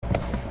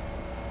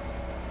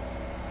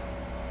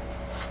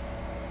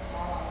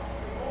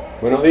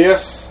Buenos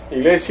días,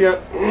 iglesia.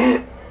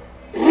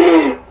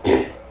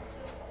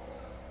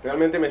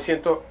 Realmente me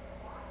siento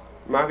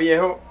más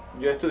viejo.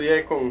 Yo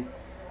estudié con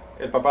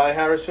el papá de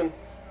Harrison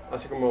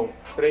hace como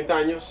 30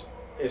 años.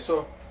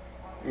 Eso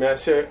me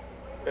hace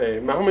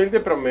más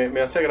humilde, pero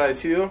me hace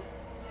agradecido.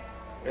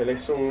 Él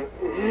es un...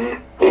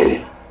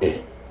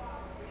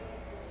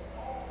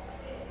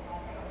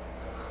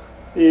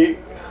 y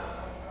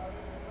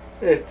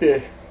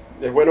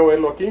es bueno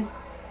verlo aquí.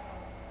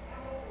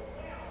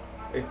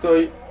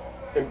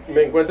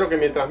 Me encuentro que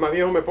mientras más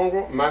viejo me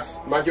pongo,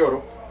 más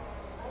lloro,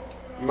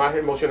 más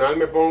emocional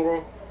me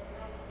pongo.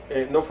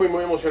 No fui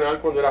muy emocional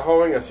cuando era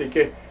joven, así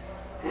que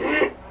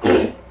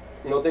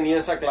no tenía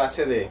esa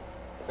clase de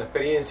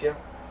experiencia.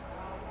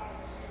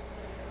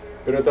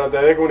 Pero traté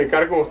de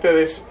comunicar con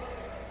ustedes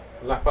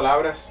las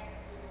palabras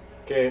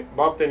que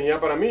Bob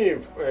tenía para mí.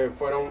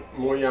 Fueron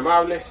muy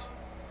amables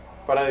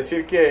para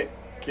decir que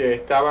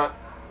estaba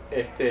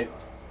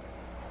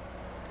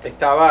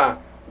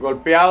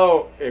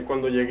golpeado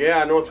cuando llegué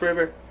a North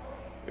River.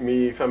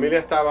 Mi familia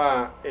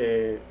estaba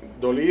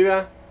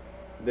dolida,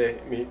 de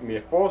mi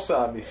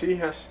esposa, mis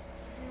hijas,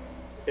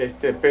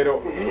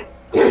 pero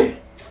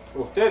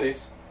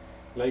ustedes,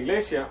 la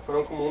iglesia,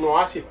 fueron como un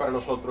oasis para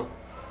nosotros.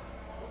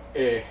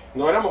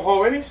 No éramos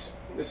jóvenes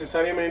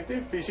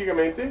necesariamente,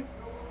 físicamente,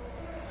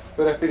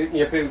 pero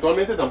y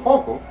espiritualmente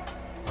tampoco.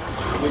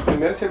 Mi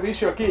primer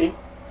servicio aquí,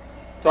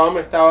 Tom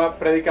estaba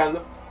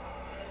predicando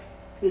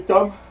y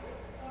Tom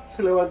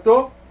se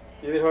levantó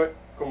y dijo,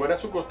 como era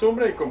su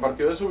costumbre, y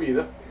compartió de su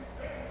vida.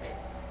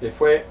 Y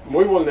fue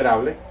muy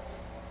vulnerable,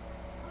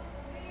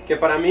 que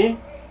para mí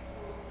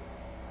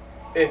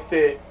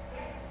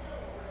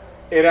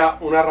era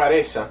una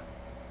rareza,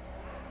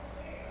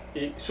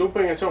 y supe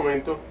en ese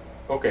momento,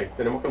 ok,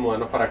 tenemos que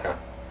mudarnos para acá.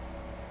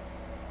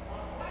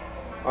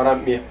 Ahora,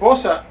 mi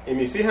esposa y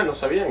mis hijas no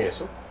sabían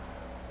eso,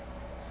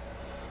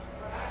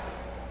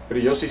 pero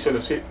yo sí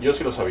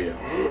lo sabía.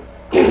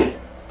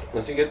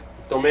 Así que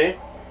tomé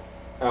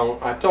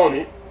a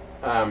Tony,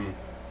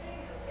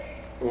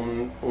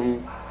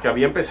 que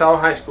había empezado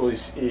high school,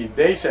 y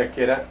Daisy,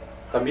 que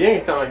también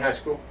estaba en high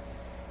school,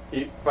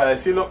 y para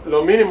decirlo,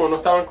 lo mínimo no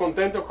estaban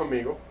contentos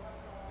conmigo,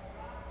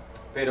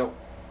 pero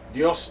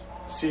Dios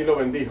sí lo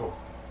bendijo.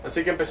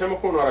 Así que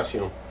empecemos con una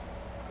oración.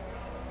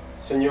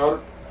 Señor,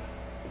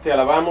 te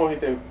alabamos y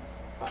te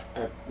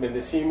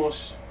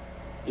bendecimos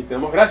y te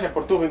damos gracias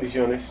por tus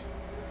bendiciones,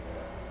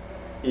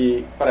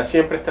 y para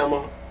siempre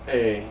estamos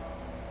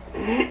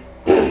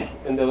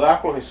endeudados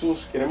con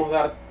Jesús. Queremos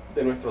dar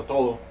de nuestro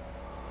todo,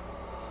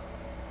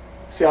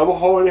 seamos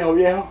jóvenes o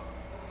viejos.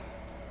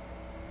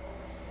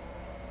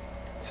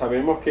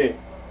 Sabemos que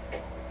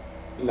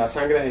la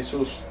sangre de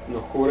Jesús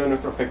nos cubre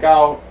nuestros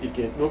pecados y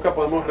que nunca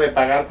podemos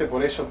repagarte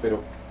por eso,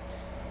 pero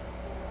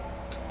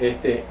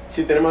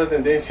sí tenemos la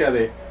tendencia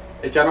de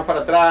echarnos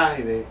para atrás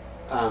y de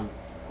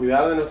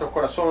cuidar de nuestros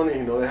corazones y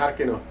no dejar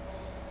que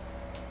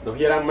nos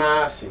hieran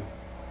más.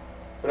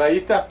 Pero ahí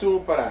estás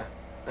tú para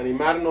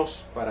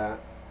animarnos, para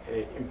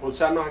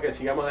impulsarnos a que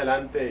sigamos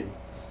adelante. Y,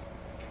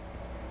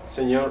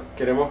 Señor,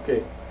 queremos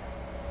que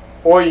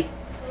hoy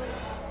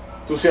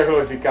tú seas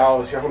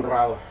glorificado, seas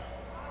honrado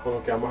con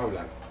lo que vamos a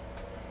hablar.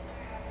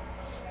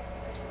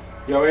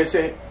 Yo a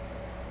veces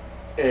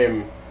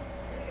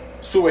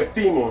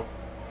subestimo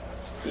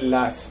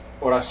las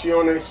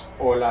oraciones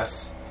o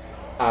las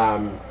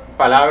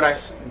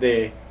palabras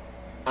de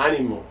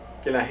ánimo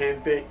que la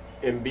gente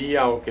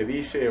envía o que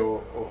dice,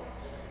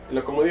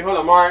 como dijo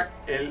Lamar,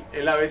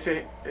 él a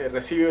veces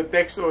recibe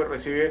textos,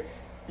 recibe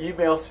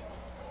emails,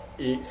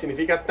 y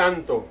significa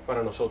tanto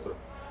para nosotros.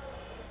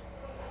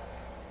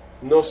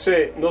 No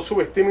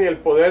subestimen el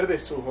poder de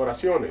sus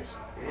oraciones.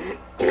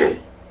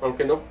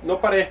 Aunque no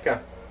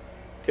parezca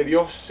que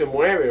Dios se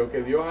mueve o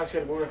que Dios hace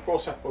algunas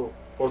cosas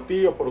por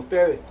ti o por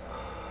ustedes.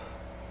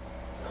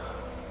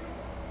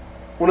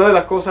 Una de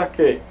las cosas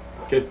que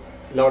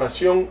la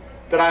oración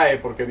trae,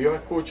 porque Dios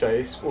escucha,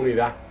 es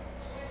unidad.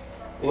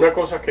 Una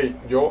cosa que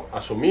yo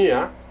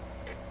asumía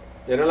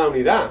era la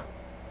unidad,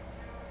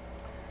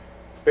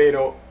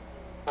 pero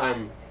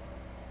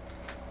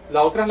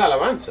la otra es la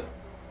alabanza.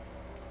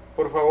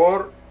 Por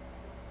favor,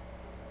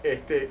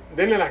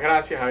 denle las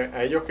gracias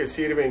a ellos que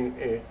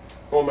sirven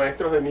como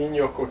maestros de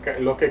niños,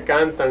 los que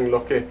cantan,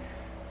 los que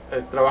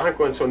trabajan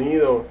con el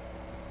sonido.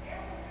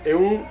 En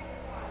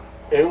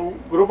un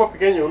grupo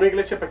pequeño, en una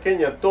iglesia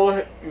pequeña, todo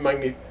es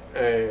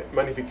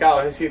magnificado.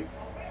 Es decir,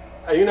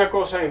 hay una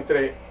cosa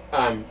entre...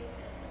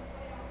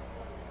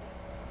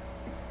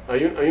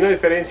 hay una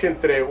diferencia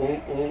entre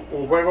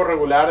un juego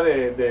regular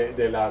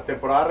de la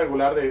temporada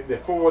regular de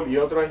fútbol, y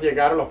otro es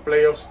llegar a los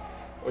playoffs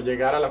o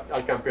llegar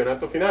al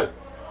campeonato final.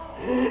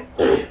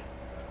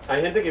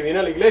 Hay gente que viene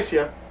a la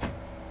iglesia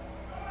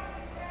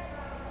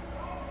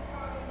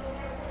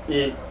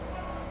y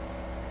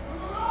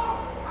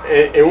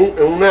en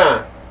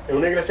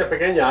una iglesia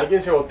pequeña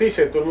alguien se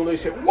bautiza y todo el mundo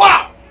dice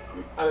 ¡wow!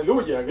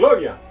 ¡Aleluya!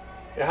 ¡Gloria!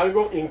 Es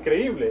algo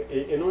increíble.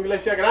 Y en una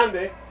iglesia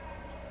grande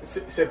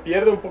se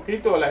pierde un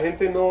poquito, la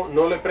gente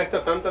no le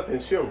presta tanta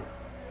atención.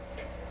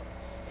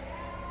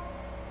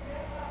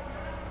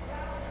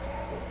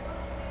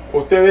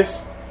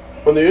 ustedes,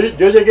 cuando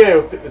yo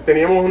llegué,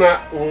 teníamos más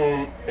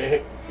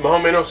o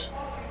menos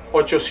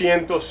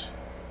 800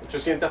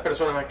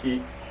 personas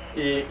aquí.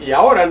 Y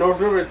ahora North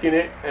River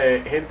tiene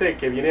gente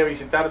que viene a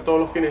visitar todos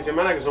los fines de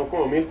semana, que son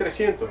como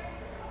 1,300.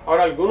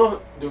 Ahora, algunos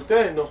de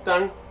ustedes no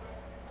están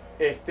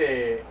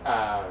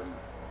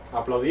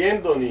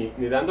aplaudiendo ni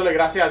dándole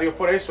gracias a Dios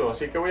por eso,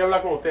 así que voy a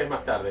hablar con ustedes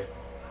más tarde.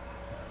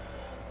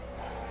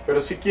 Pero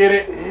si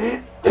quiero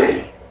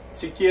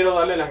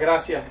darle las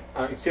gracias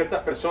a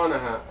ciertas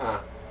personas,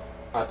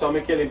 a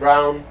Tommy Kelly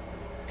Brown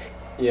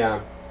y a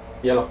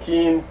los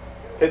King,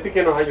 gente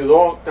que nos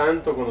ayudó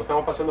tanto cuando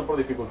estamos pasando por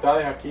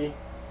dificultades aquí.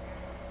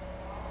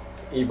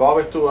 Y Bob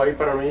estuvo ahí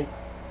para mí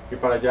y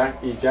para Jack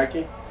y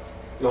Jackie.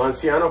 Los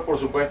ancianos, por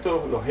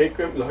supuesto, los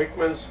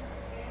Hickmans,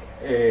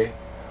 el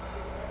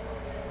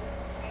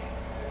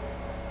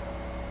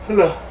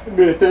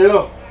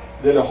ministerio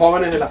de los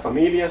jóvenes, de las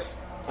familias,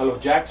 a los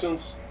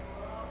Jacksons.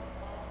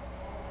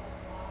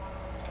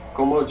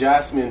 Como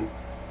Jasmine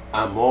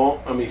amó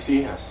a mis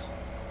hijas.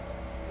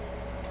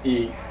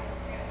 Y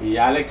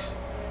Alex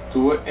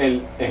tuvo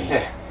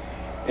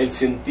el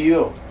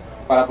sentido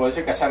para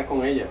poderse casar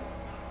con ella.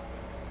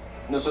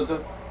 Nosotros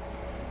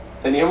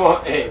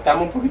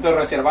estábamos un poquito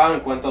reservados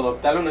en cuanto a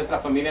adoptarlo en nuestra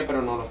familia,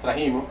 pero nos los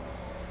trajimos.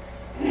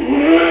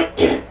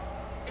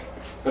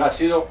 Pero ha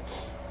sido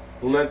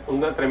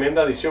una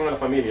tremenda adición a la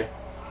familia.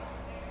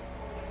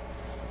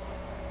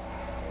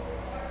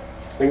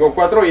 Tengo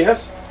 4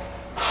 hijas.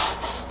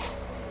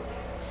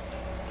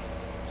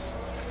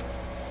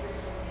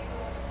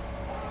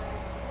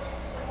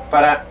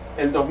 Para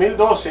el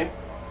 2012,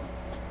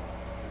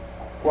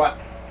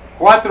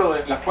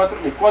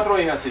 mis 4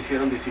 hijas se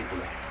hicieron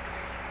discípulas.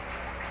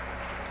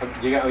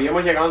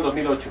 Habíamos llegado en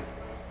 2008.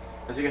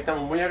 Así que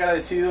estamos muy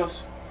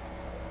agradecidos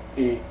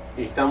y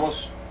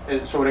estamos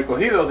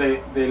sobrecogidos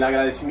del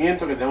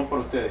agradecimiento que tenemos por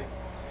ustedes.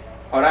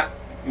 Ahora,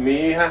 mi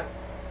hija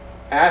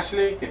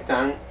Ashley, que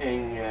están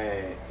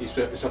y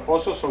su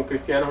esposo son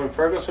cristianos en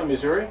Ferguson,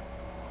 Missouri.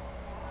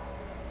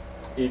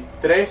 Y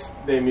 3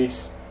 de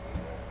mis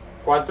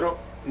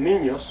 4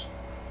 niños,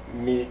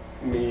 mi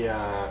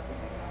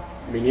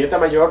nieta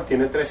mayor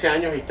tiene 13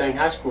 años y está en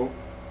high school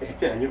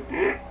este año.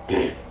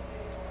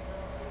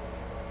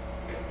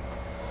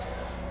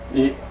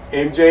 Y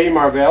MJ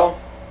Marvell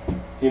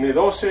tiene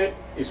 12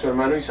 y su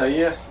hermano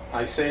Isaiah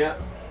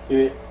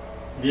tiene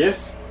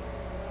 10.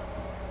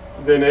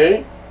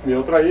 Danae, mi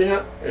otra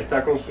hija,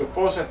 está con su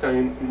esposa, está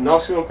en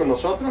Knoxville con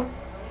nosotros,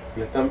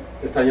 le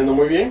está yendo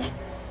muy bien.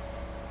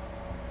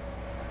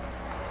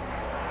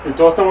 Y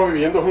todos estamos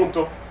viviendo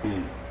juntos.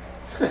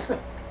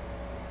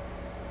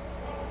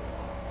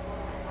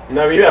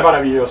 Una vida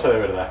maravillosa, de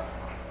verdad.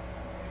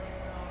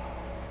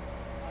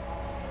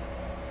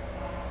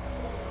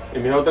 Y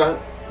mis otros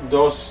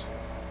dos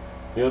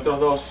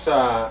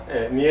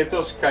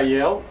nietos,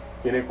 Kayel,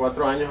 tiene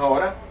 4 años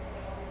ahora,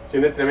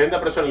 tiene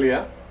tremenda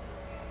personalidad.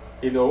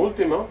 Y lo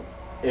último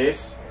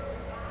es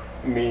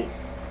mi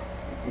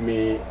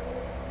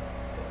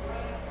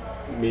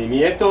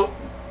nieto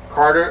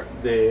Carter,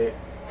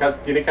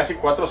 tiene casi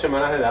 4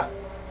 semanas de edad.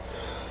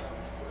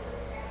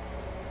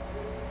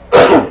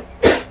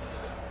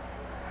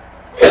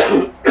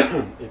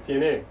 Y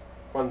tiene,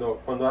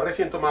 cuando ha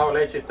recién tomado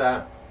leche,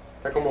 está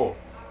como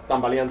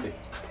tambaleante.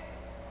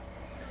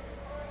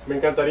 Me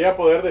encantaría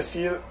poder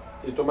decir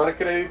y tomar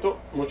crédito.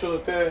 Muchos de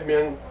ustedes me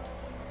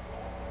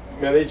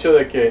han dicho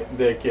de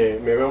que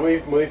me veo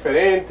muy, muy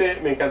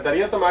diferente. Me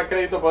encantaría tomar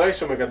crédito por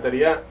eso, me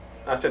encantaría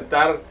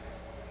aceptar.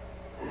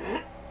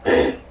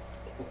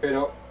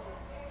 Pero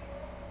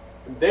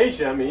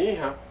Deja, mi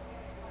hija,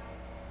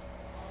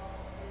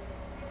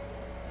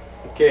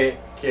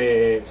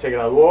 que se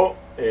graduó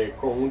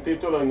con un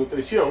título en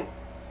nutrición,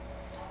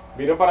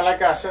 vino para la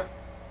casa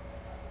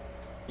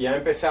y ha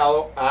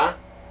empezado a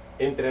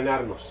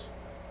entrenarnos.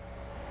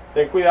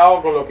 Ten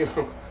cuidado con lo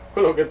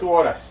que tú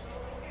oras,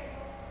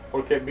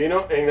 porque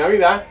vino en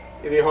Navidad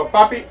y dijo: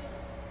 papi,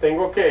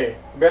 tengo que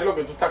ver lo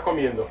que tú estás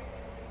comiendo.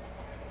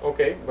 Ok,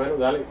 bueno,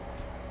 dale.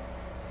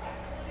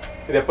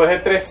 Y después de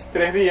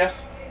tres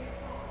días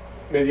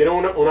me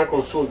dieron una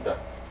consulta,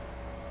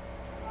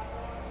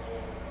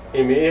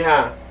 y mi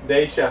hija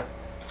Deisha,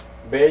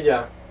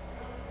 bella,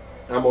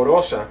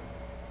 amorosa,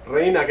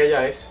 reina que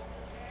ella es,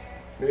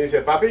 me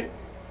dice: papi,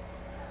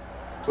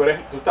 tú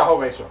estás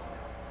obeso.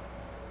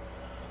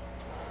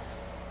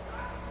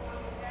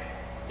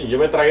 Y yo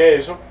me tragué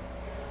eso,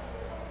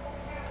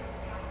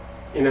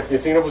 y nos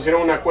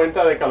pusieron una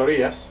cuenta de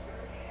calorías,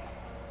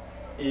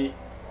 y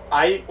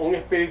hay un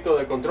espíritu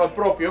de control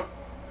propio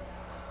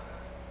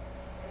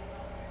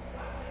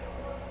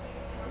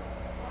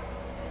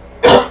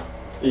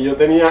y yo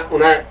tenía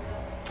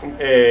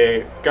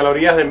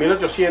calorías de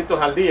 1800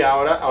 al día,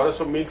 ahora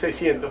son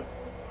 1600.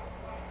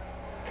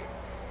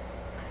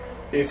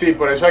 Y sí,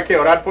 por eso hay que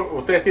orar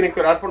ustedes tienen que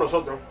orar por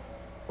nosotros,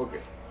 porque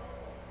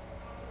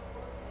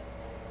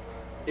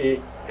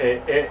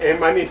es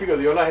magnífico,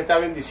 Dios las está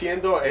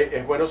bendiciendo.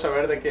 Es bueno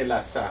saber de que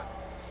la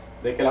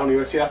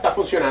universidad está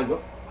funcionando.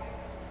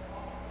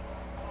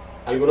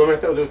 Algunos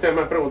de ustedes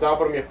me han preguntado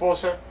por mi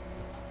esposa.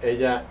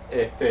 ella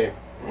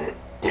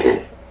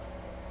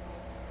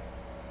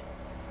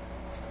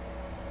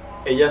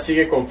ella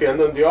sigue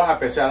confiando en Dios a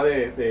pesar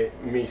de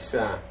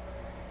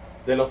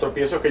los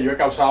tropiezos que yo he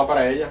causado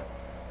para ella,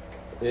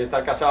 y de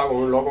estar casada con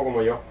un loco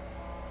como yo.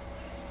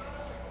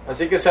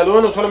 Así que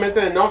saludos no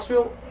solamente de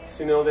Knoxville,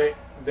 sino de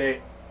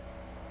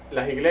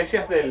las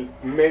iglesias del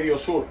Medio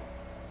Sur.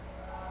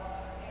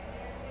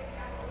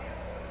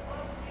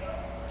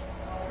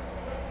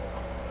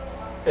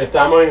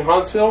 Estamos en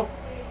Huntsville,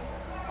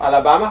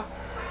 Alabama,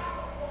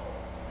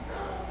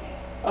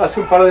 hace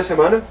un par de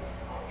semanas.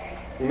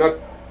 Una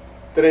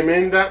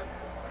tremenda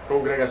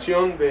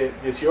congregación de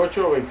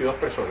 18 o 22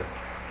 personas.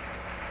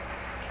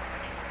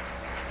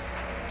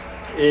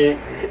 Y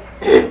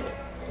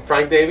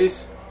Frank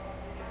Davis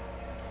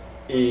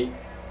y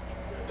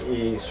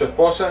su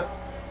esposa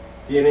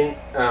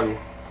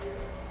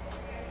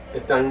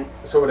están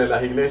sobre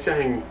las iglesias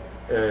en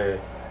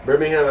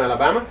Birmingham,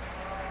 Alabama,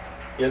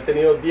 y han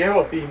tenido 10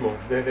 bautismos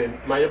desde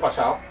mayo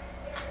pasado.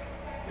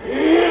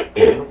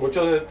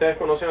 Muchos de ustedes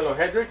conocen a los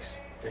Hedricks,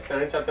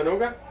 están en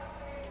Chattanooga,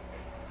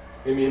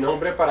 y mi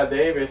nombre para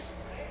Dave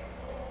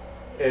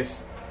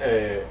es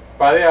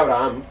padre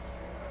Abraham,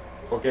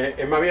 porque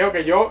es más viejo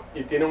que yo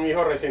y tiene un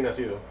hijo recién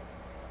nacido.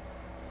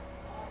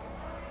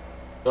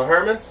 Los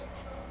Hermans,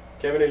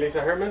 Kevin y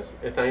Lisa Hermans,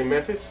 están en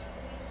Memphis,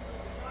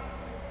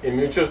 y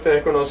muchos de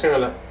ustedes conocen a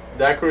la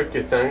Dacre, que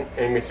están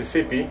en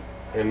Mississippi,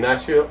 en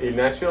Nashville. Y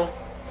Nashville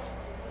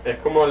es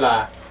como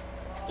la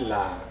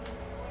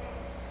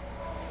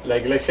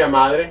iglesia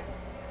madre.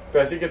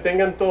 Pero así que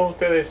tengan todos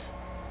ustedes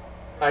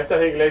a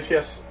estas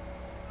iglesias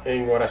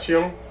en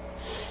oración.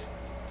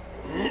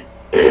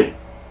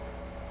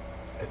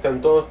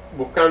 Están todos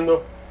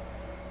buscando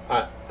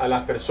a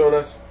las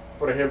personas,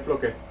 por ejemplo,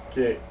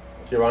 que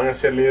van a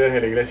ser líderes de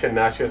la iglesia en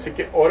Nashville. Así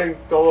que oren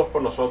todos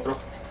por nosotros,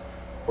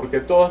 porque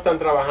todos están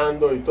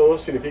trabajando y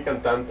todos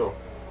significan tanto.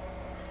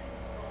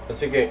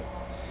 Así que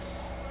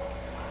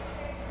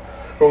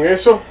con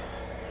eso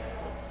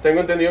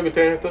tengo entendido que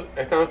ustedes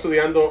están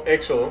estudiando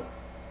Éxodo.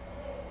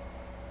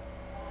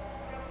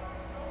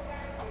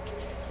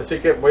 Así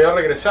que voy a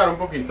regresar un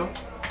poquito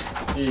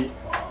y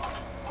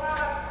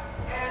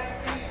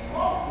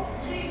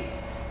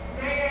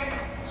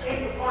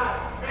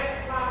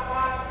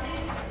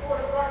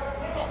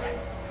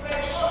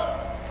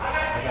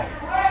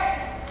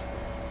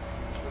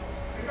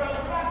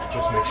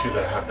just make sure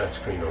that I have that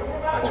screen on.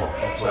 That's all.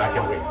 So I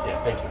can read.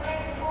 Yeah, thank you.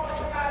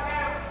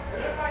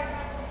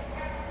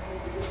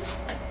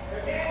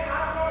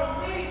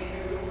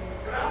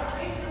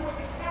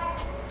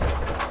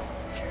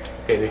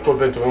 Ok,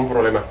 disculpen, tuve un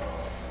problema.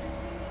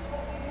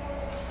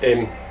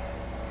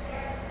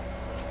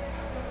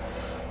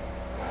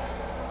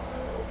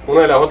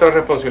 Una de las otras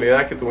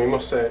responsabilidades que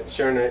tuvimos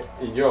Sharon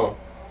y yo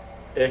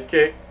es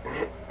que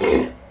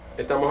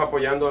estamos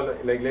apoyando a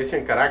la iglesia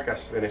en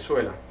Caracas,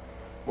 Venezuela.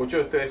 Muchos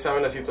de ustedes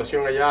saben la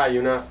situación allá. Hay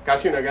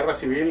casi una guerra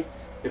civil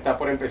que está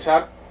por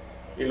empezar,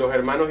 y los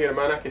hermanos y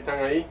hermanas que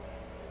están ahí,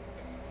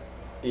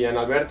 y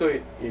Ana Alberto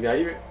y de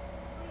ahí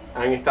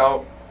han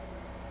estado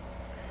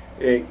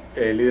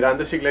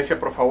liderando esa iglesia.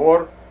 Por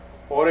favor,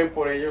 oren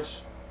por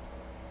ellos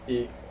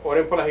y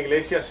oren por las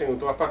iglesias en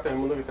todas partes del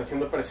mundo que están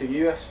siendo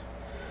perseguidas,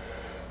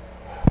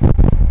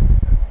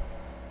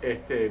 que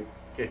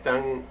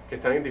están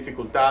en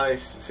dificultades,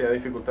 sea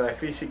dificultades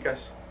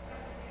físicas.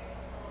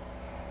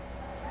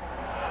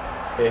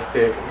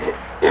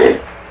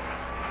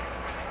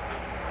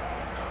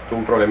 Tuve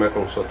un problema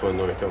con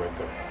Sotuendo en este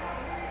momento.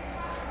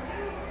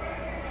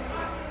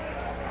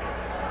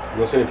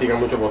 No significa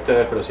mucho para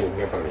ustedes, pero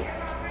significa para mí.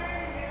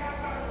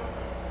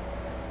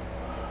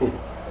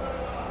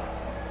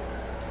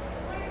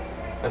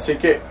 Así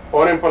que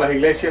oren por las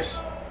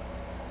iglesias.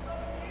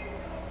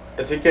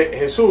 Así que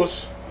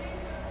Jesús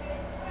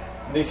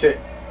dice: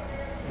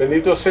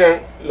 benditos sean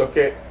los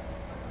que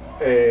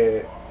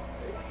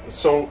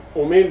son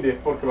humildes,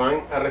 porque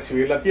van a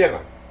recibir la tierra.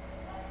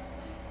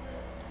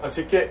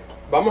 Así que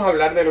vamos a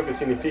hablar de lo que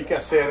significa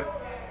ser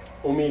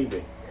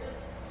humilde.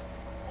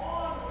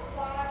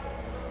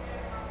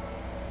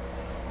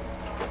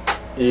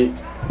 Y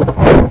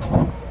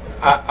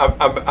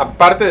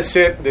aparte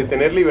de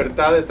tener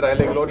libertad de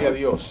traerle gloria a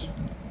Dios,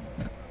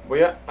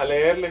 voy a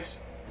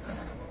leerles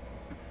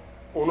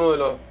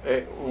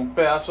un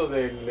pedazo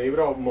del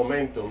libro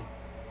Momentum.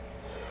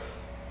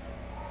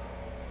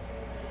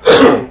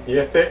 Y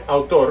este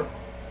autor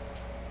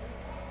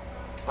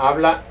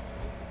habla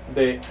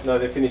de la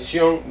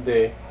definición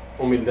de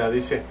humildad.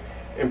 Dice: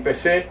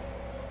 empecé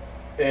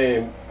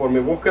por mi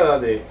búsqueda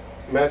de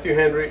Matthew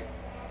Henry,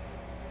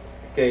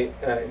 que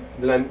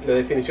la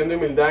definición de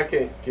humildad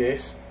que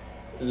es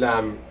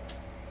la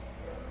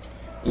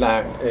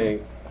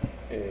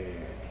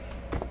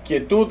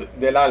quietud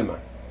del alma.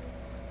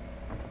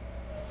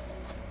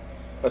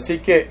 Así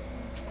que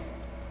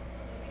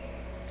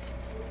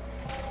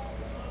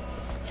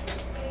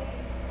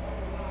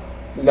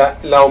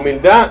la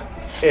humildad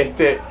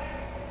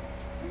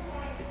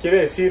quiere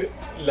decir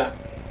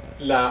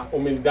la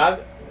humildad,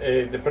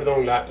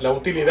 la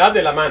utilidad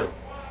de la mano.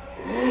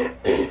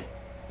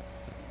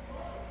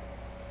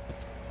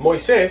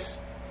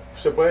 Moisés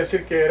se puede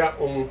decir que era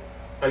un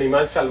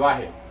animal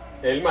salvaje.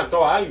 Él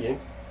mató a alguien.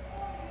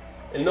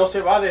 Él no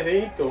se va desde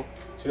Egipto,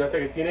 sino hasta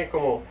que tiene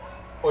como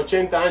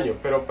 80 años.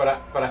 Pero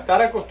para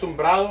estar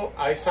acostumbrado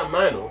a esa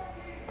mano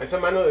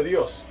de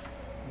Dios,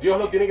 Dios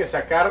lo tiene que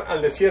sacar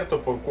al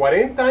desierto por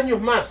 40 años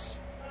más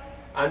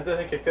antes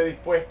de que esté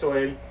dispuesto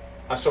él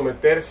a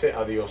someterse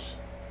a Dios.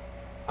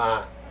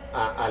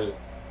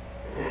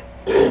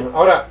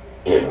 Ahora,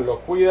 lo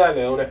cuida,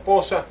 le da una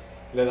esposa,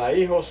 le da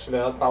hijos, le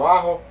da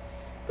trabajo,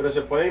 pero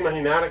se puede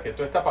imaginar que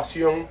toda esta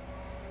pasión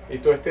y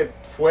todo este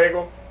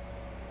fuego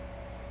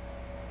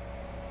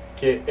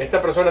que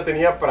esta persona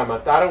tenía para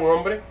matar a un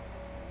hombre,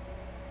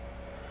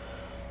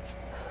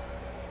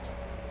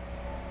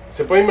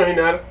 se puede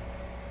imaginar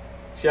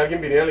si alguien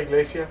viniera a la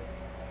iglesia.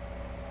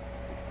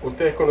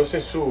 Ustedes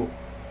conocen su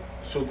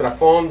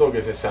trasfondo,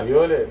 que se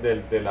salió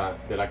de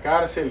la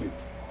cárcel,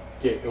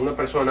 que una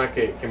persona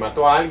que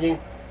mató a alguien.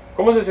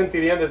 ¿Cómo se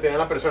sentirían de tener a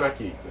la persona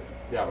aquí?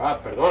 Ya va,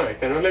 perdona,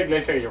 esta no es la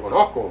iglesia que yo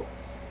conozco.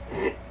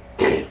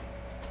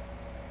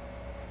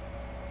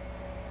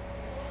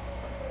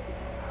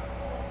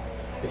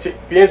 Sí,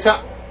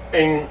 piensa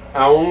en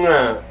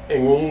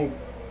un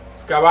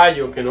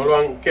caballo que no lo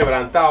han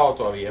quebrantado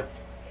todavía,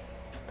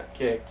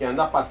 que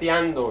anda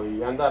pateando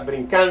y anda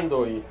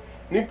brincando, y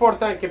no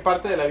importa en qué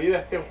parte de la vida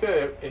esté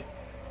usted,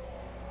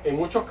 en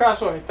muchos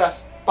casos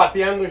estás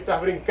pateando y estás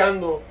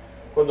brincando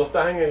cuando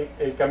estás en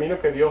el camino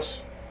que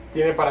Dios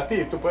tiene para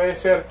ti. Tú puedes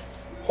ser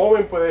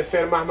joven, puedes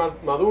ser más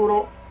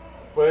maduro,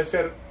 puedes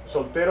ser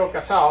soltero o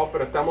casado,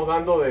 pero estamos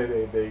dando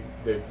de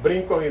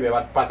brincos y de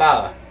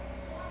patadas.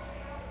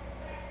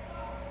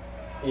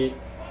 Y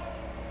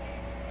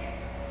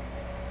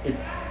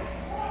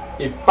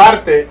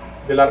parte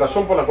de la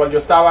razón por la cual yo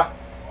estaba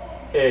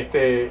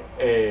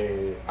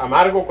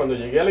amargo cuando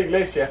llegué a la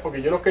iglesia es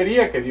porque yo no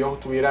quería que Dios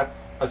estuviera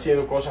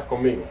haciendo cosas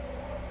conmigo.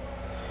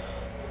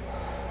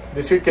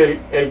 Decir que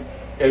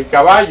el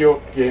caballo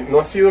que no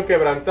ha sido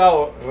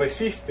quebrantado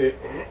resiste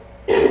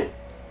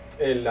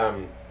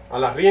a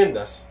las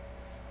riendas,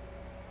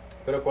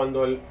 pero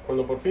cuando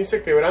por fin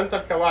se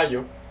quebranta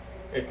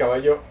el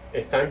caballo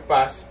está en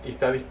paz y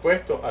está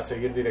dispuesto a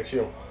seguir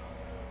dirección.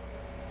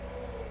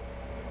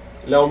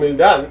 La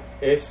humildad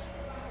es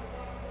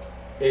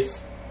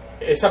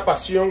esa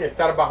pasión,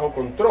 estar bajo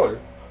control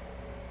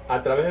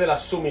a través de la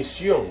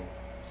sumisión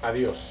a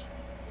Dios.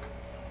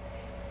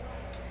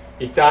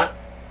 Y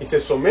se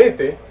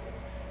somete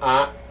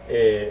a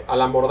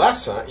la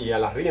mordaza y a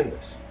las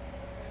riendas.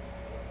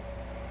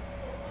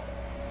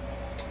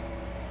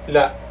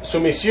 La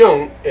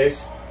sumisión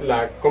es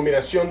la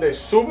combinación de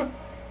sub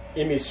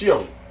y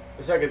misión.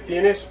 O sea que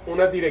tienes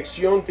una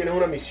dirección, tienes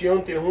una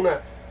misión, tienes una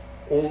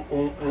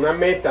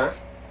meta,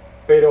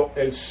 pero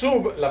el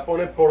sub la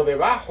pone por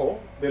debajo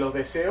de los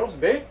deseos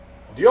de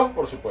Dios,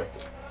 por supuesto.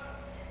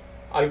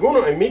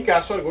 En mi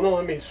caso, algunos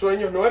de mis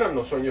sueños no eran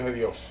los sueños de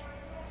Dios.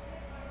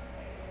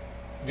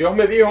 Dios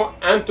me dijo: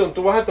 Anton,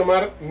 tú vas a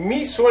tomar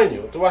mi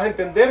sueño, tú vas a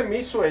entender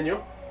mi sueño,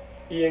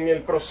 y en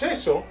el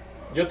proceso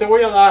yo te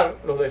voy a dar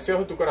los deseos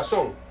de tu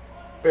corazón,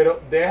 pero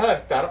deja de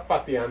estar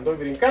pateando y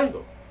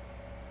brincando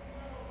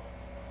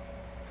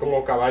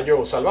como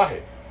caballo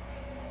salvaje.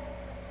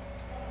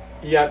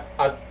 Y a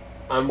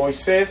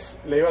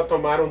Moisés le iba a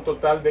tomar un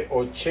total de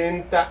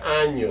 80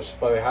 años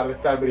para dejar de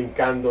estar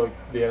brincando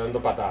y dando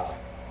patadas.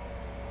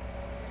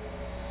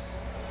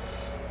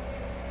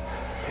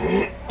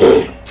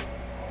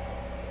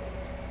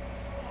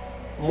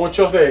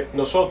 Muchos de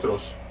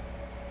nosotros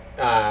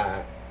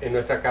en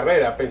nuestra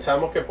carrera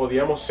pensamos que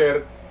podíamos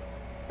ser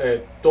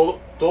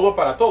todo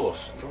para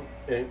todos, ¿no?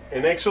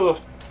 En Éxodo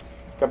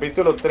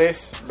capítulo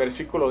 3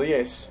 versículo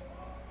 10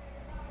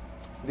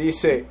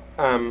 dice: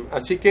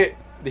 así que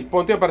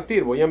disponte a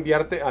partir, voy a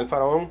enviarte al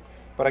faraón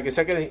para que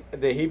saque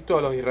de Egipto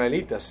a los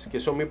israelitas,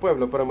 que son mi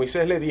pueblo. Pero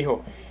Moisés le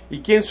dijo: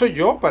 ¿y quién soy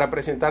yo para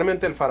presentarme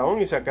ante el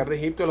faraón y sacar de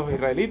Egipto a los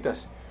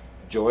israelitas?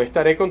 Yo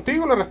estaré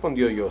contigo, le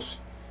respondió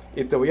Dios,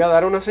 y te voy a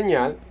dar una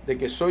señal de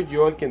que soy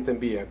yo el quien te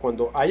envía.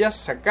 Cuando hayas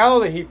sacado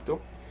de Egipto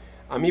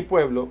a mi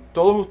pueblo,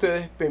 todos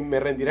ustedes me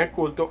rendirán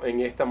culto en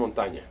esta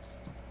montaña.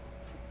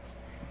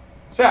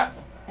 O sea,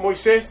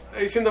 Moisés está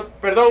diciendo: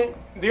 perdón,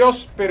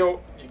 Dios, pero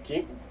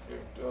 ¿quién?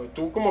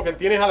 Tú como que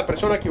tienes a la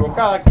persona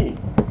equivocada aquí.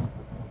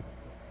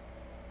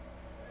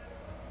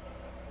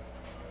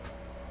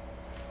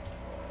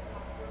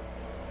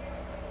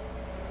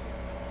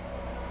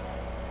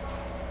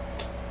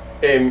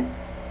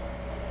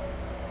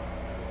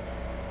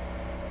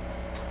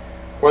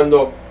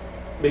 Cuando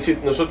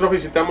nosotros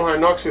visitamos a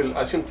Knoxville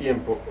hace un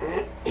tiempo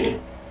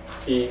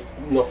y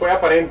nos fue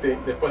aparente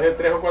después de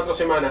 3 o 4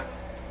 semanas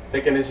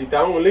de que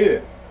necesitaban un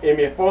líder, y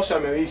mi esposa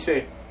me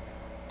dice: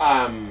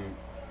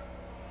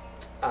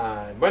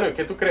 bueno,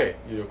 ¿qué tú crees?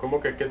 Y yo: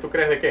 ¿cómo que qué tú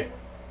crees de qué?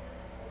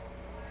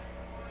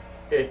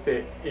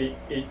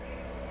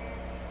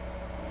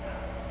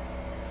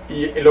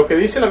 Y lo que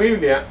dice la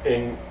Biblia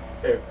en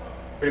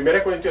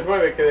 1 Corintios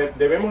 9, que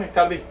debemos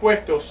estar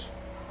dispuestos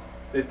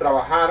de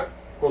trabajar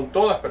con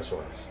todas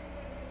personas.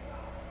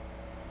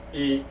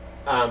 Y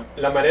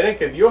la manera en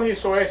que Dios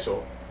hizo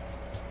eso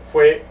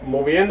fue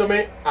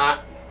moviéndome a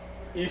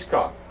East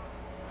Cobb.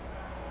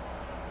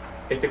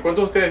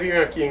 ¿Cuántos de ustedes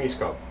viven aquí en East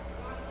Cobb?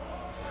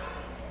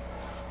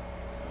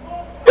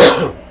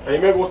 A mí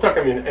me gusta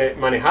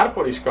manejar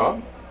por East Cobb.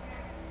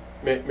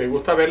 Me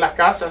gusta ver las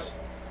casas.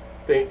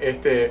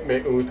 Me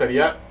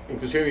gustaría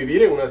inclusive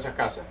vivir en una de esas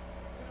casas.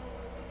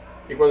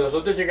 Y cuando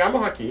nosotros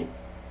llegamos aquí,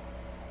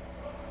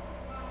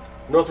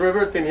 North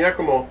River tenía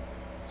como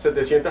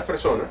 700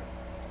 personas,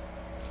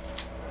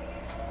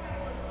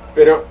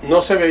 pero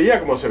no se veía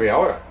como se ve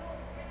ahora.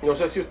 No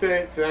sé si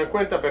ustedes se dan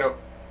cuenta, pero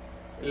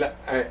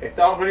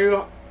Estados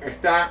Unidos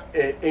está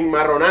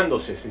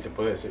enmarronándose, si se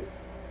puede decir.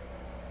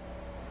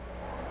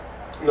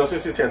 No sé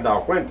si se han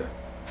dado cuenta.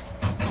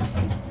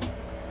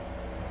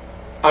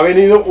 Ha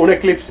venido un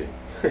eclipse.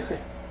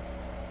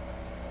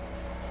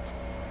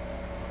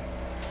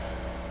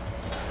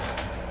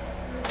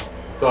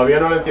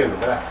 Todavía no lo entiendo,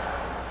 ¿verdad?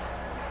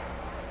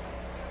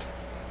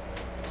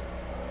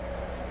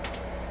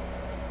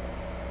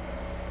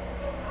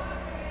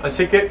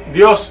 Así que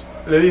Dios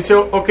le dice,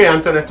 ok,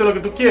 Antonio, esto es lo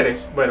que tú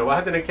quieres. Bueno,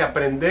 vas a tener que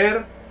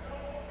aprender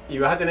y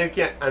vas a tener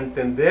que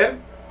entender,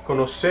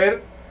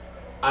 conocer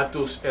a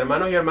tus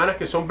hermanos y hermanas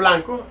que son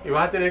blancos y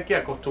vas a tener que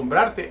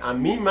acostumbrarte a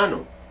mi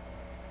mano.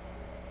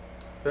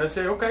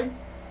 Entonces, ok.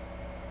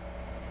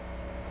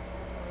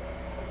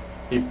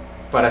 Y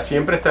para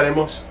siempre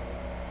estaremos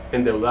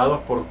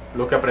endeudados por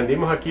lo que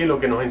aprendimos aquí y lo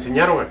que nos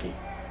enseñaron aquí.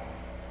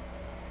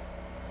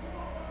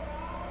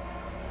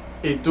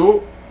 Y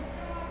tú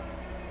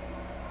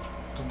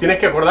tienes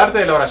que acordarte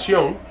de la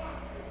oración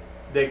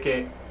de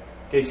que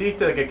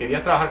hiciste, de que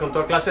querías trabajar con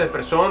toda clase de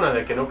personas,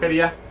 de que no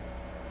querías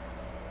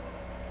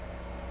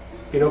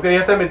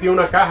estar metido en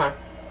una caja.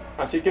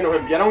 Así que nos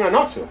enviaron a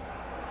Knoxville.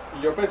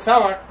 Y yo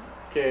pensaba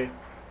que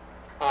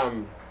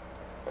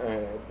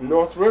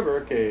North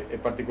River, que en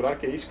particular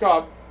que East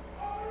Cobb,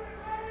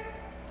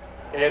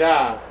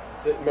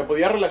 me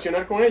podía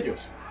relacionar con ellos.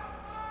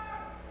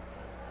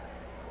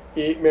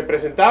 Y me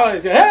presentaba y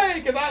decía,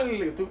 hey, ¿qué tal?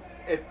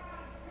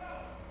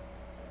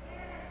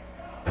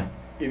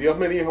 Y Dios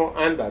me dijo,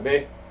 anda,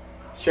 ve,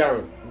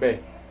 Sharon, ve.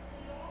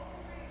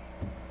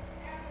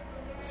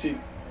 Si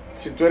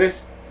tú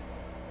eres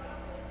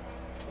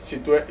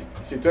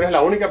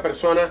la única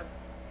persona,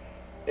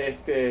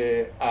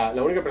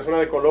 la única persona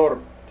de color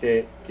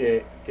que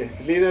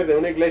es líder de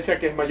una iglesia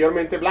que es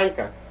mayormente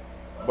blanca,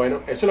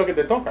 bueno, eso es lo que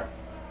te toca.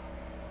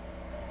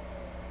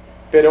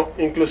 Pero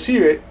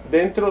inclusive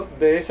dentro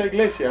de esa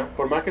iglesia,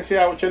 por más que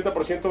sea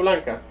 80%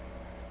 blanca,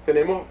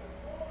 tenemos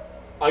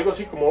algo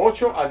así como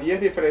 8 a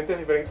 10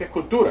 diferentes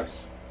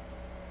culturas.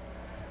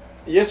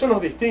 Y eso nos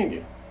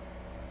distingue.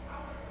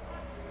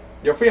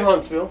 Yo fui a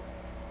Huntsville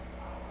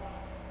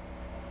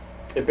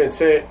y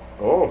pensé,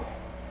 oh,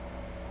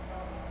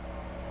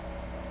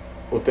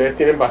 ustedes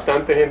tienen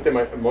bastante gente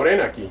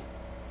morena aquí.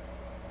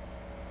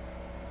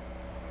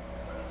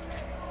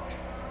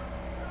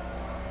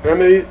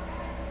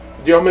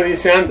 Dios me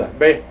dice, anda,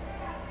 ve.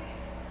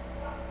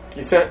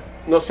 Quizá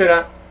no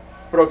será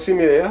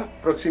proximidad,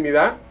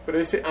 pero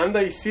dice,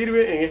 anda y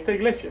sirve en esta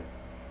iglesia.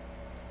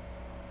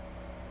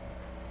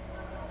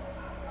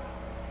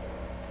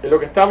 Y lo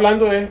que está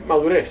hablando es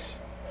madurez.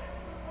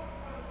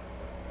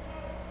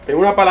 En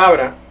una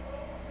palabra,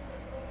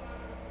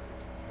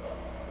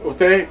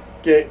 ustedes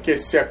que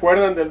se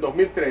acuerdan del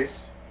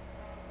 2003,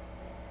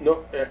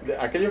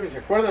 aquellos que se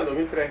acuerdan del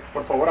 2003,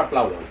 por favor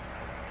aplaudan.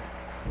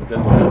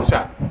 O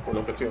sea,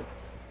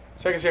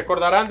 que se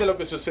acordarán de lo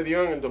que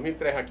sucedió en el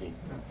 2003 aquí.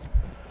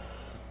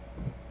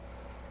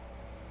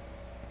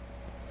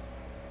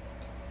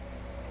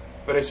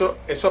 Pero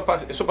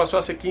eso pasó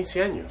hace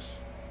 15 años.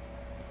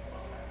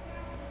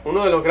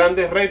 Uno de los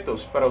grandes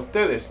retos para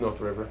ustedes, North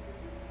River,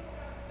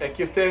 es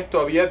que ustedes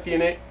todavía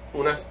tienen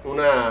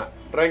una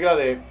regla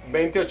de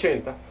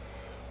 20-80.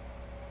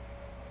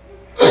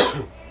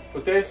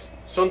 Ustedes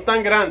son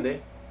tan grandes,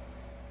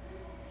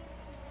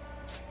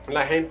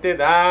 la gente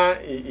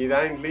da y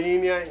da en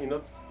línea y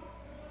no,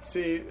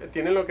 sí,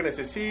 tienen lo que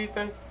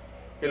necesitan,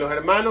 y los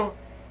hermanos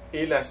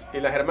y las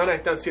hermanas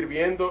están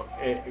sirviendo,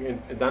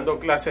 dando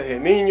clases de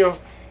niños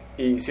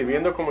y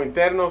sirviendo como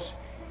internos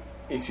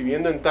y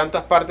sirviendo en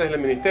tantas partes del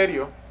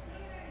ministerio.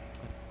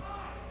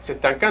 Se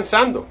están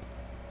cansando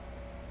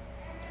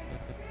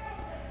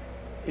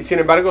y sin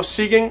embargo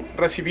siguen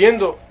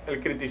recibiendo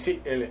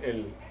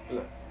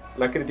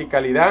la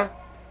criticalidad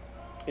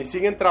y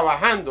siguen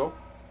trabajando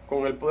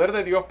con el poder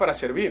de Dios para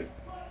servir.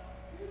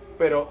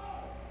 Pero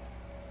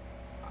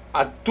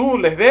tú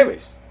les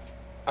debes,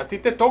 a ti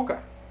te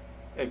toca.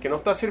 El que no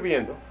está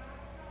sirviendo.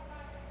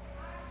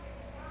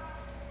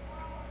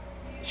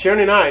 Sharon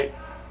y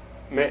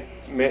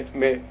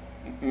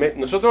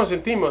nosotros nos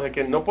sentimos de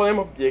que no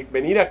podemos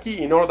venir aquí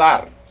y no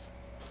dar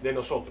de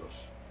nosotros.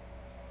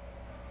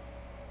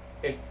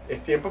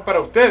 Es tiempo para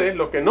ustedes,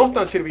 los que no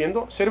están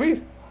sirviendo,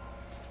 servir.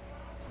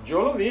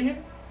 Yo lo dije,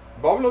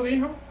 Bob lo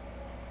dijo.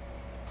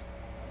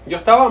 Yo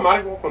estaba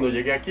amargo cuando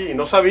llegué aquí y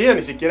no sabía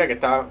ni siquiera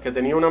que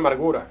tenía una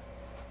amargura.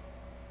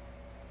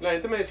 La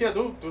gente me decía,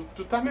 tú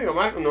estás medio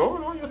amargo.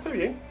 No, yo estoy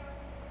bien.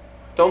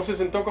 Tom se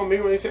sentó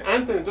conmigo y me dice,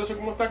 Anthony, entonces,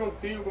 ¿cómo está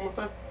contigo? ¿Cómo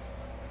está?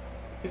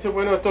 Dice,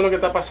 bueno, esto es lo que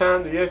está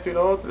pasando y esto y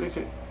lo otro.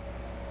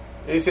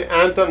 Dice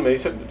Anton, me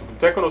dice,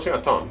 ustedes conocen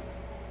a Tom.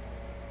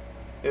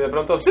 Y de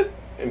pronto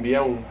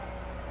envía un...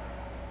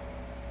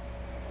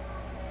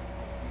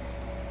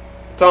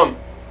 Tom,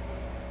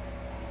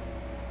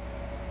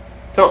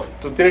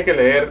 tú tienes que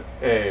leer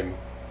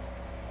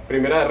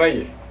Primera de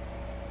Reyes.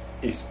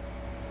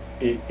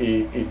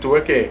 Y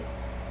tuve que...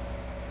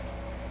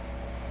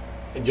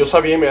 Yo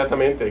sabía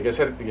inmediatamente de qué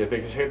se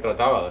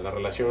trataba, de la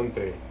relación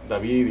entre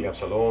David y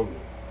Absalón.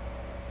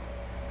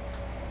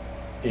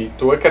 Y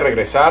tuve que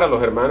regresar a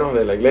los hermanos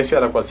de la iglesia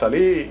de la cual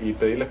salí y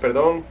pedirles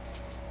perdón.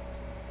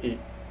 Y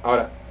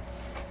ahora,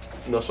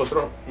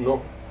 nosotros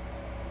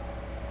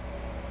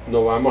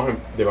no vamos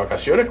de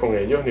vacaciones con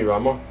ellos, ni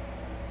vamos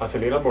a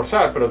salir a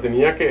almorzar, pero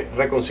tenía que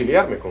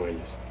reconciliarme con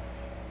ellos.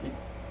 Y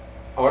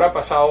ahora ha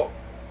pasado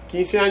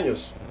 15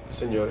 años,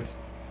 señores.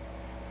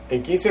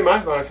 En 15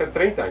 más van a ser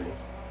 30 años.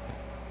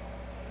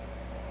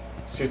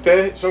 Si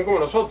ustedes son como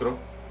nosotros,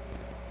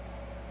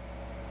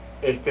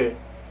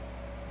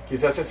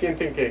 quizás se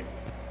sienten que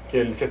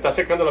se está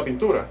secando la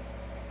pintura.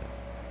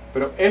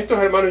 Pero estos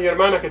hermanos y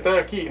hermanas que están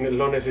aquí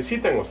lo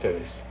necesitan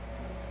ustedes.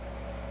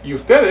 Y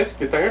ustedes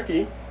que están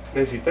aquí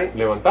necesitan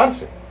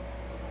levantarse.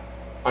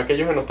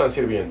 Aquellos que no están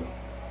sirviendo.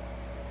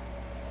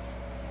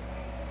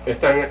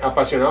 Están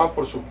apasionados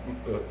por sus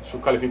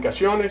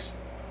calificaciones,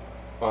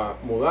 para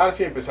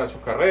mudarse y empezar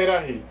sus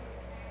carreras. Y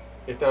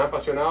están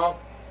apasionados.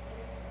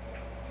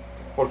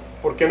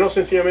 ¿Por qué no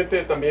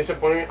sencillamente también se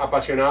ponen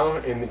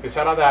apasionados en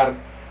empezar a dar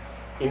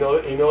y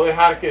no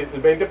dejar que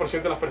el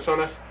 20% de las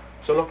personas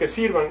son los que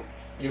sirvan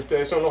y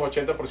ustedes son los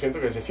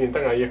 80% que se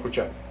sientan ahí a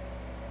escuchar?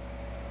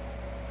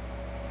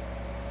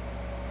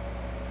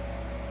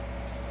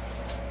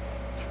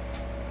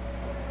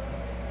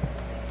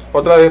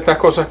 Otra de estas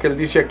cosas que él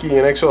dice aquí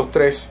en Éxodo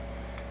 3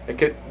 es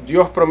que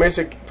Dios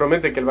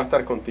promete que Él va a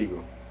estar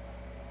contigo.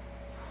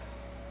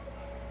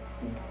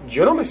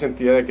 Yo no me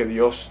sentía de que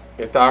Dios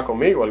estaba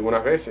conmigo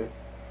algunas veces,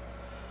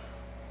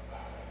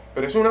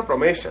 pero es una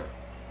promesa.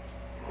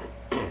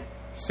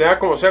 Sea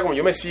como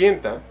yo me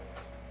sienta,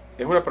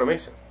 es una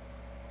promesa.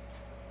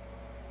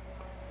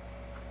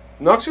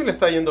 Knoxville le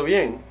está yendo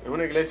bien, es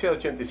una iglesia de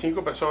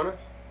 85 personas.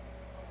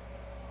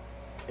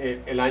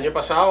 El año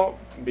pasado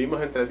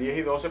vimos entre 10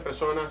 y 12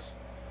 personas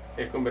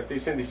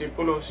convertirse en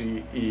discípulos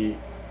y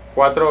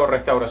 4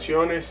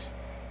 restauraciones,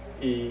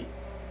 y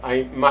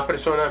hay más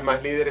personas,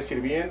 más líderes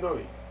sirviendo.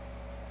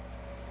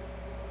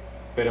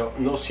 Pero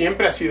no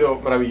siempre ha sido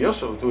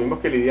maravilloso. Tuvimos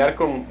que lidiar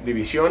con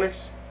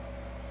divisiones.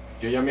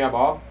 Yo llamé a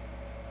Bob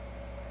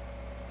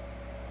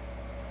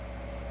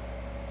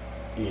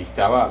y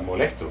estaba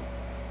molesto.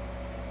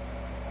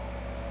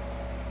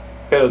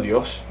 Pero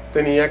Dios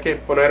tenía que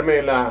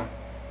ponerme la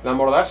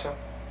mordaza.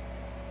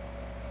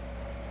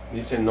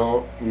 Dice,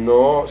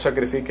 no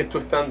sacrifiques tu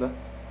estándar.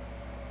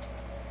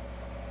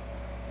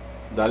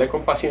 Dale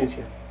con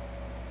paciencia.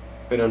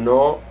 Pero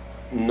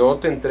no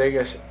te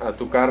entregues a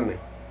tu carne.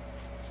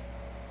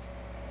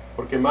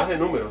 Porque más de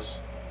números,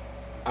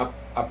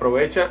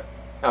 aprovecha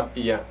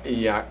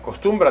y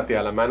acostúmbrate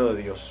a la mano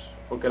de Dios.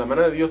 Porque la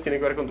mano de Dios tiene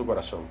que ver con tu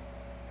corazón.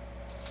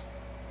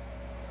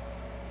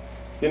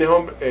 Tienes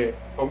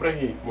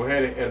hombres y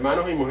mujeres,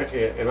 hermanos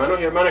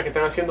y hermanas que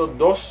están haciendo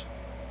 2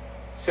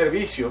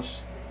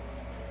 servicios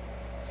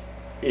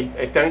y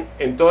están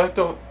en todos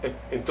estos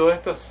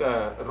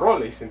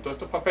roles, en todos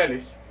estos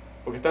papeles,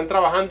 porque están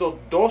trabajando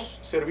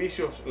 2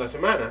 servicios la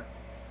semana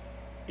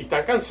y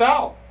están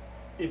cansados.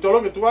 Y todo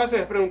lo que tú haces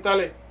es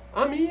preguntarle,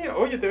 mira,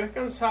 oye, te ves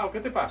cansado, ¿qué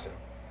te pasa?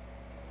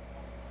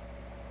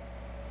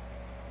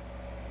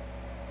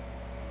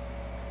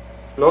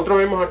 Lo otro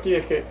que vemos aquí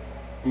es que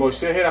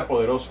Moisés era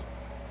poderoso.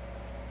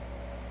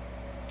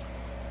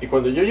 Y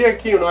cuando yo llegué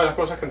aquí, una de las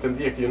cosas que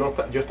entendí es que no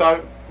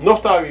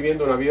estaba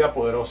viviendo una vida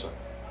poderosa.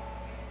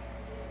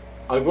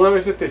 Algunas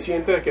veces te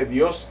sientes que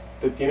Dios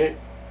te tiene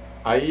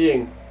ahí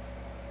en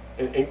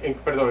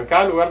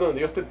cada lugar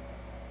donde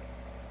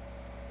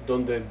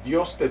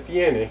Dios te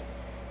tiene,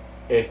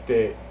 es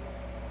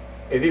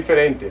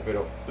diferente.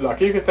 Pero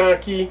aquellos que están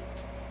aquí,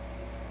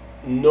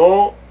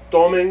 no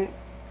tomen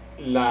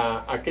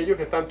aquellos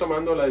que están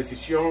tomando la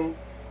decisión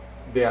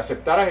de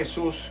aceptar a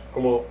Jesús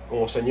como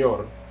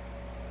Señor,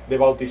 de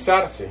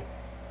bautizarse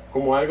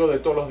como algo de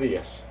todos los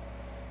días.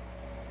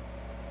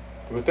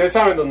 Porque ustedes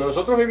saben, donde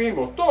nosotros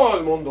vivimos, todo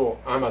el mundo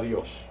ama a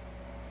Dios,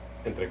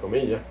 entre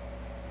comillas.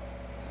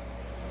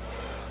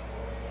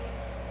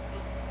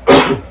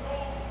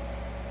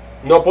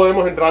 No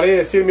podemos entrar ahí y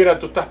decir, mira,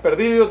 tú estás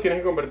perdido,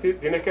 tienes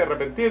que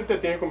arrepentirte,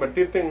 tienes que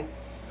convertirte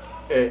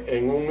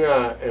en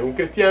un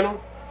cristiano.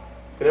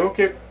 Tenemos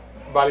que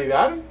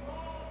validar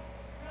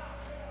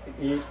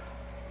y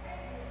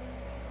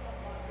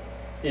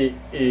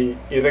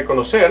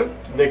reconocer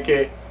de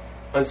que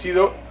han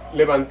sido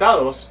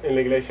levantados en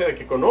la iglesia, de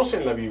que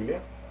conocen la Biblia.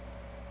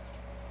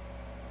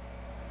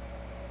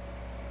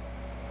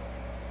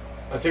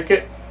 Así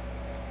que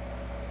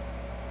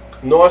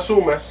no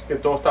asumas que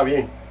todo está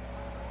bien.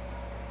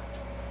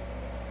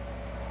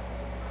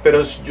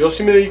 Pero yo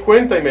sí me di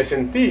cuenta y me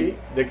sentí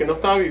de que no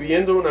estaba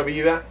viviendo una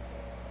vida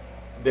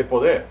de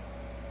poder.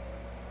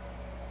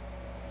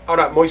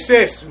 Ahora,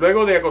 Moisés,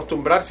 luego de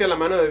acostumbrarse a la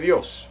mano de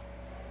Dios,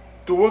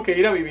 tuvo que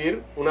ir a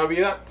vivir una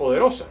vida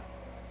poderosa.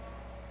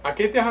 ¿A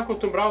qué te has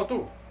acostumbrado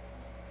tú?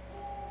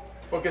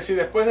 Porque si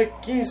después de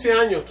 15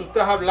 años tú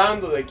estás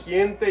hablando de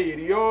quién te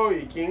hirió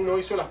y quién no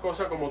hizo las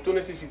cosas como tú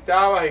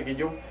necesitabas y que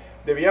yo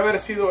debía haber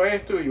sido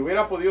esto y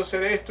hubiera podido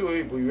ser esto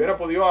y hubiera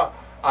podido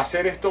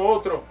hacer esto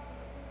otro.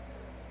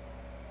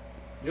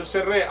 Yo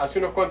cerré hace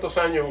unos cuantos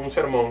años un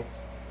sermón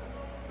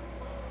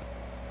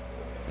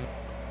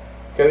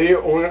que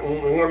dijo un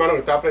hermano que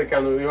estaba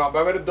predicando, dijo, va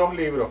a haber 2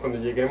 libros cuando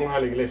lleguemos a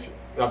la iglesia,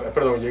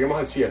 lleguemos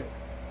al cielo.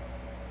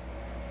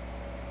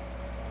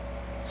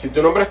 Si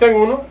tu nombre está en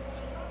uno,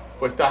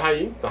 pues estás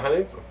ahí, estás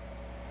adentro.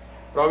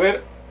 Pero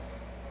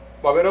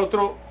va a haber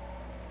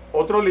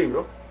otro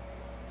libro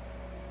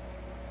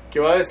que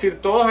va a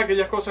decir todas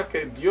aquellas cosas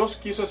que Dios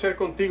quiso hacer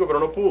contigo, pero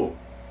no pudo.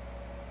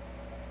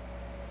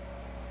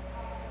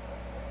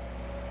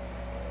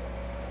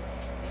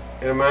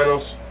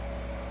 Hermanos,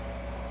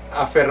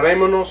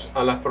 aferrémonos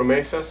a las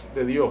promesas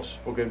de Dios,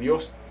 porque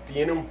Dios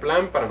tiene un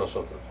plan para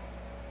nosotros.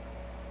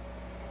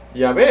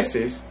 Y a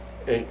veces,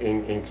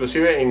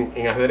 inclusive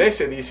en ajedrez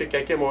se dice que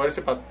hay que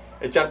moverse,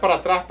 echar para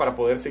atrás para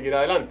poder seguir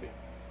adelante.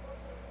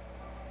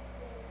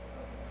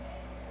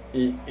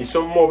 Y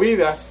son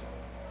movidas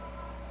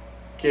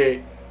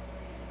que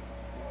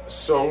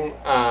son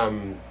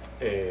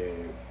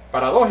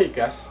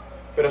paradójicas,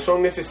 pero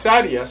son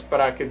necesarias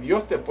para que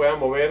Dios te pueda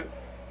mover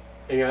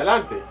en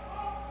adelante.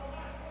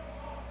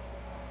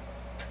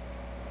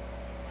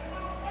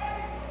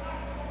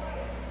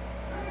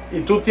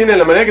 Y tú tienes,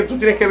 la manera que tú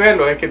tienes que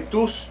verlo es que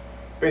tus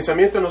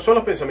pensamientos no son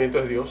los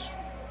pensamientos de Dios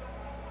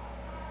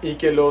y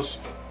que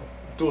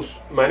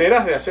tus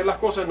maneras de hacer las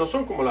cosas no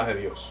son como las de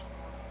Dios.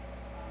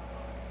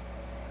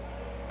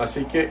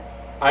 Así que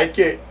hay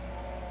que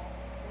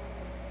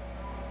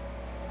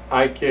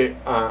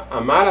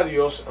amar a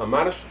Dios,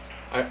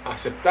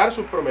 aceptar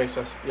sus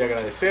promesas y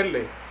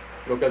agradecerle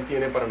lo que Él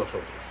tiene para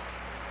nosotros.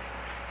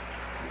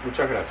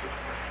 Muchas gracias.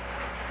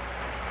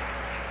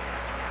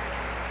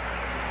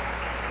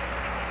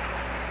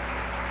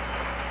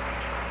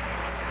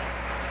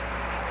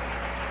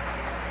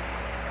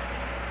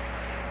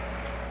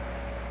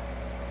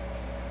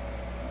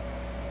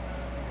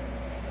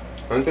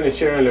 Anthony y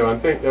Sharon,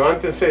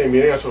 levántense y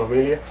miren a su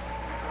familia.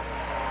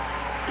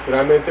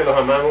 Realmente los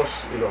amamos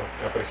y los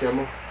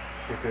apreciamos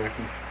que estén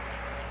aquí.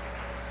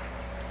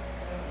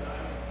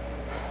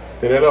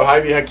 Tener los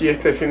Ivies aquí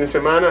este fin de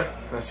semana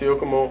ha sido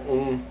como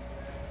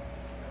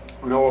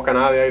una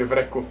bocanada de aire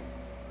fresco.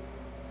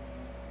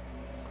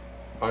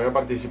 Van a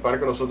participar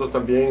con nosotros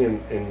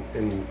también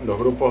en los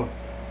grupos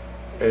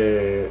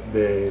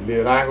de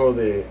liderazgo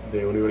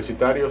de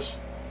universitarios.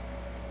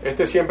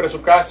 Siempre es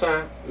su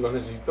casa, los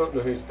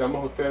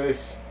necesitamos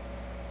ustedes.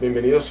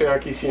 Bienvenidos sean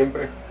aquí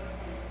siempre.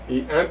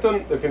 Y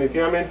Anton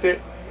definitivamente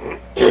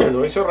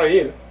nos hizo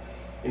reír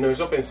y nos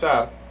hizo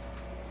pensar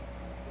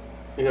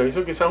y nos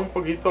hizo quizás un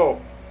poquito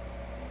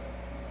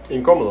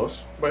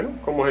incómodos, bueno,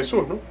 como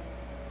Jesús, ¿no?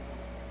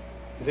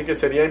 Así que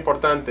sería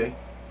importante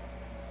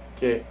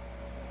que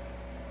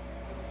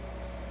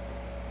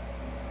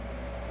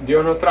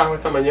Dios nos trajo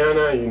esta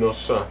mañana y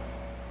nos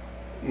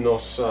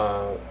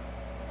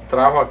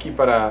trajo aquí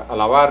para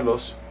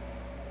alabarlos,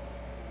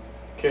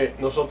 que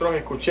nosotros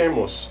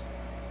escuchemos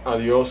a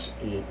Dios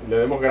y le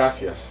demos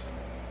gracias.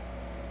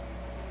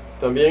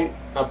 También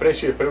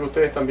aprecio y espero que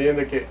ustedes también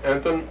de que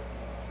Anton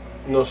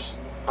nos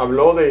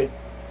habló de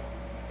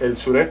el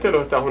sureste de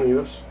los Estados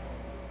Unidos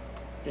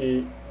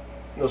y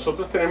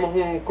nosotros tenemos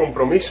un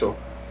compromiso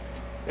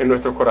en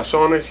nuestros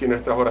corazones y en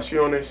nuestras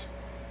oraciones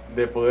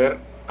de poder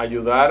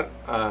ayudar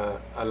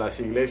a las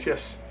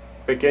iglesias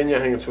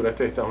pequeñas en el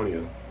sureste de Estados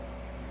Unidos.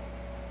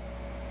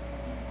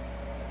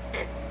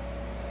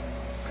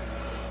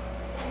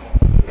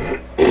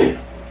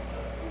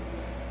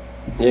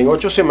 Y en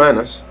 8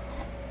 semanas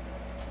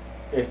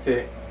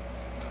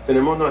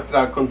tenemos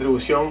nuestra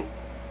contribución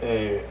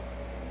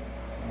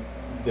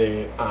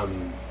de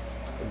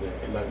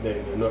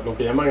lo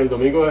que llaman el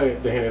Domingo de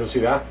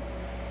Generosidad.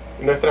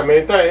 Nuestra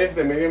meta es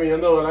de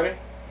 $500,000.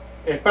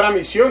 Es para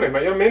misiones,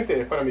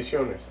 mayormente es para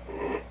misiones.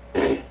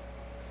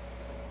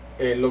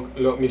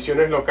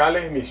 Misiones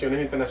locales, misiones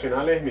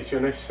internacionales,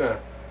 misiones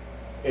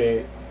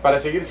para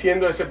seguir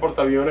siendo ese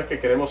portaaviones que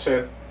queremos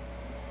ser.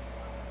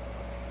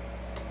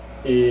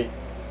 Y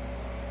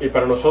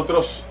para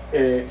nosotros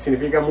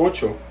significa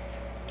mucho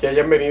que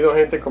hayan venido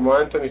gente como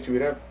Anthony,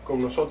 estuviera con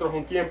nosotros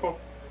un tiempo,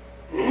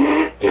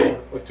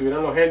 o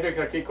estuvieran los Hendricks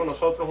aquí con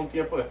nosotros un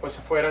tiempo, después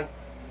se fueran,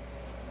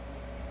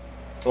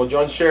 o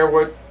John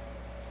Sherwood,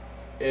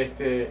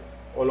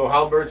 o los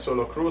Alberts, o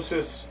los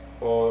Cruces,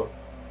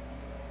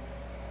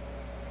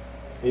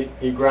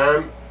 y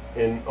Graham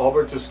en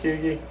Albert,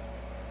 Tuskegee.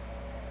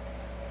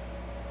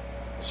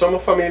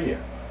 Somos familia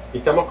y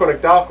estamos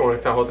conectados con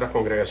estas otras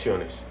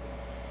congregaciones.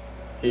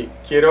 Y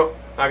quiero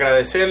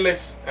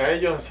agradecerles a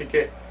ellos, así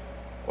que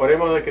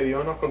oremos de que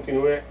Dios nos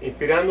continúe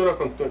inspirándonos,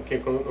 que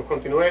nos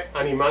continúe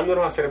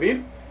animándonos a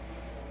servir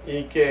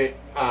y que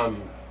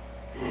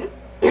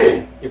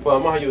y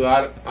podamos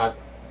ayudar a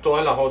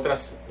todas las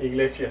otras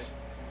iglesias,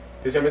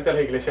 especialmente a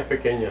las iglesias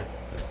pequeñas.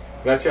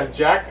 Gracias,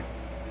 Jack,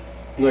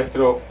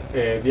 nuestro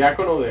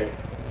diácono de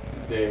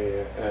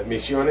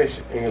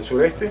misiones en el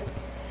sureste,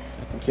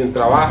 quien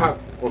trabaja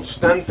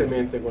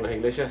constantemente con las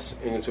iglesias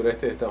en el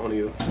sureste de Estados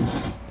Unidos.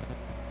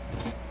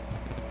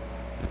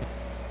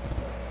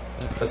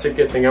 Así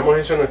que tengamos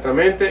eso en nuestra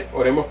mente,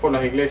 oremos por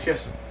las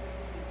iglesias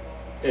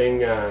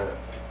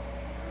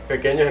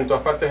pequeñas en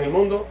todas partes del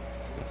mundo.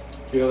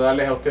 Quiero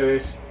darles a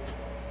ustedes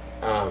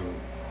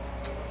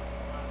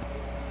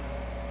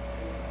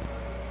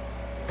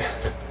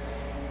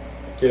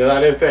quiero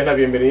darle a ustedes la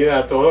bienvenida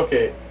a todos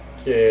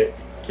que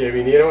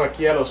vinieron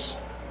aquí a las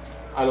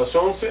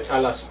 11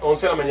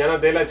 de la mañana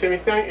de la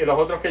Pacific Time, y los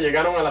otros que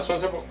llegaron a las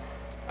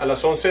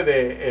 11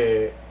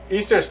 de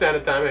Eastern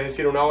Standard Time, es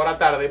decir, una hora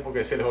tarde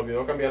porque se les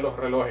olvidó cambiar los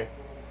relojes.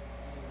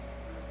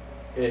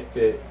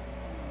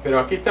 Pero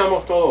aquí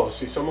estamos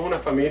todos y somos una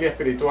familia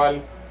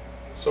espiritual,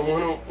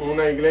 somos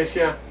una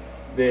iglesia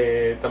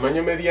de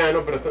tamaño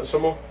mediano, pero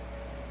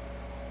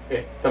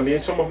también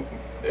somos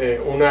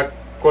una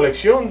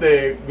colección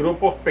de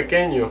grupos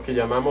pequeños que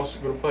llamamos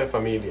grupos de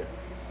familia.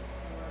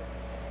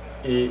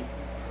 Y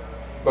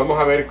vamos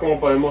a ver cómo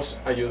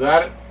podemos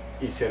ayudar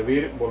y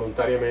servir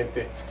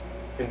voluntariamente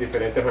en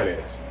diferentes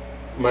maneras.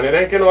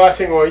 Manera en que lo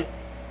hacen hoy,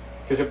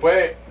 que se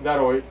puede dar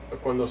hoy,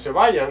 cuando se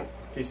vayan,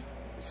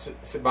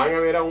 se van a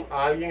ver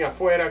a alguien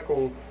afuera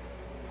con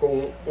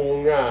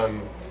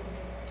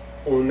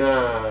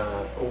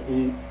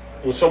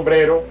un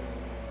sombrero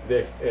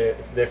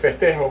de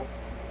festejo,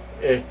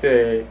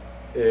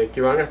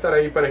 que van a estar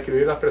ahí para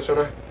inscribir a las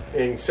personas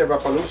en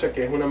Sevapalooza,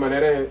 que es una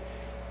manera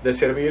de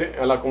servir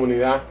a la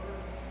comunidad.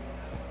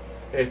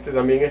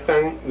 También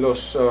están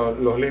los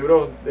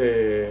libros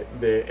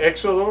de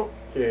Éxodo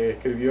que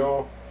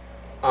escribió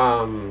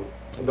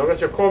Douglas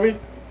Jacoby,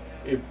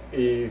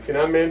 y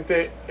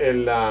finalmente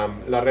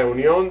la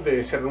reunión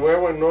de Ser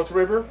Nuevo en North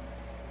River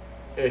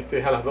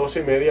es a las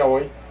 12:30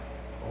 hoy,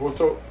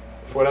 justo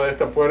fuera de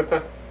esta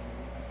puerta,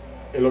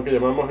 en lo que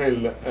llamamos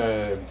el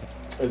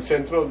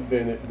centro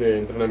de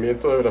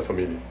entrenamiento de la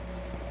familia.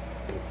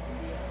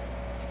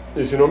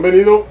 Y si no han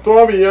venido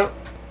todavía,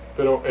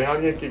 pero es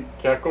alguien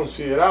que ha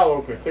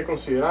considerado, que esté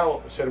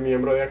considerado ser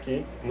miembro de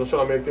aquí, no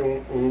solamente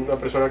una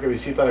persona que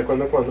visita de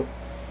cuando en cuando,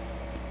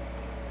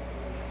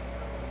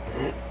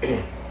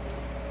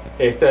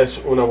 esta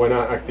es una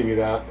buena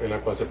actividad en la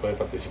cual se puede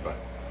participar.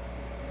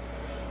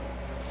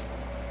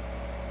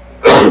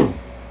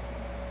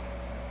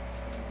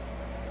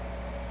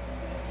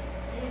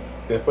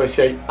 Después,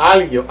 si hay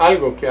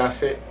algo que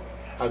hace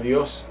a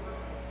Dios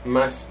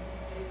más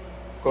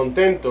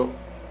contento,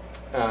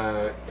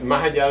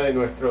 más allá de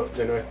nuestro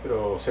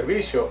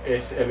servicio,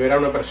 es el ver a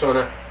una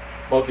persona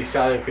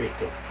bautizada en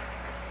Cristo.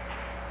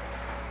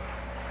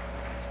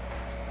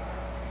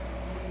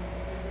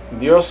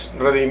 Dios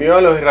redimió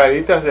a los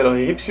israelitas de los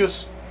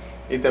egipcios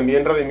y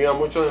también redimió a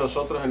muchos de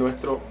nosotros de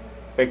nuestro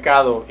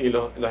pecado, y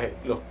los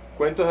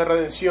cuentos de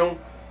redención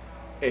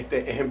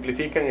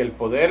ejemplifican el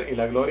poder y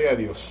la gloria de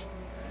Dios.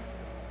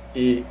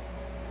 Y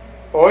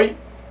hoy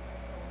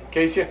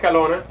Casey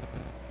Escalona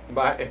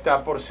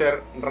está por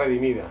ser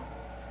redimida.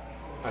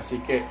 Así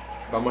que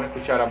vamos a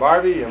escuchar a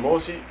Barbie, a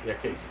Mosey y a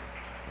Casey.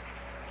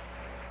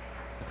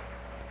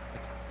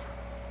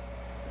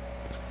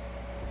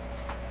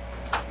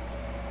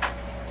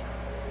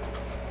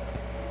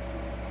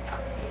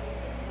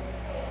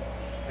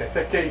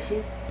 Este es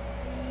Casey.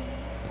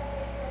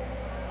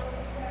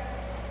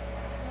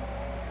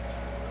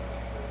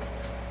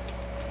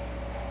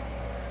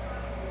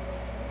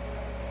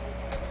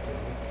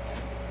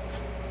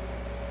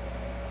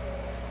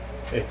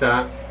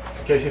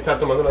 Casey está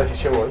tomando la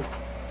decisión hoy.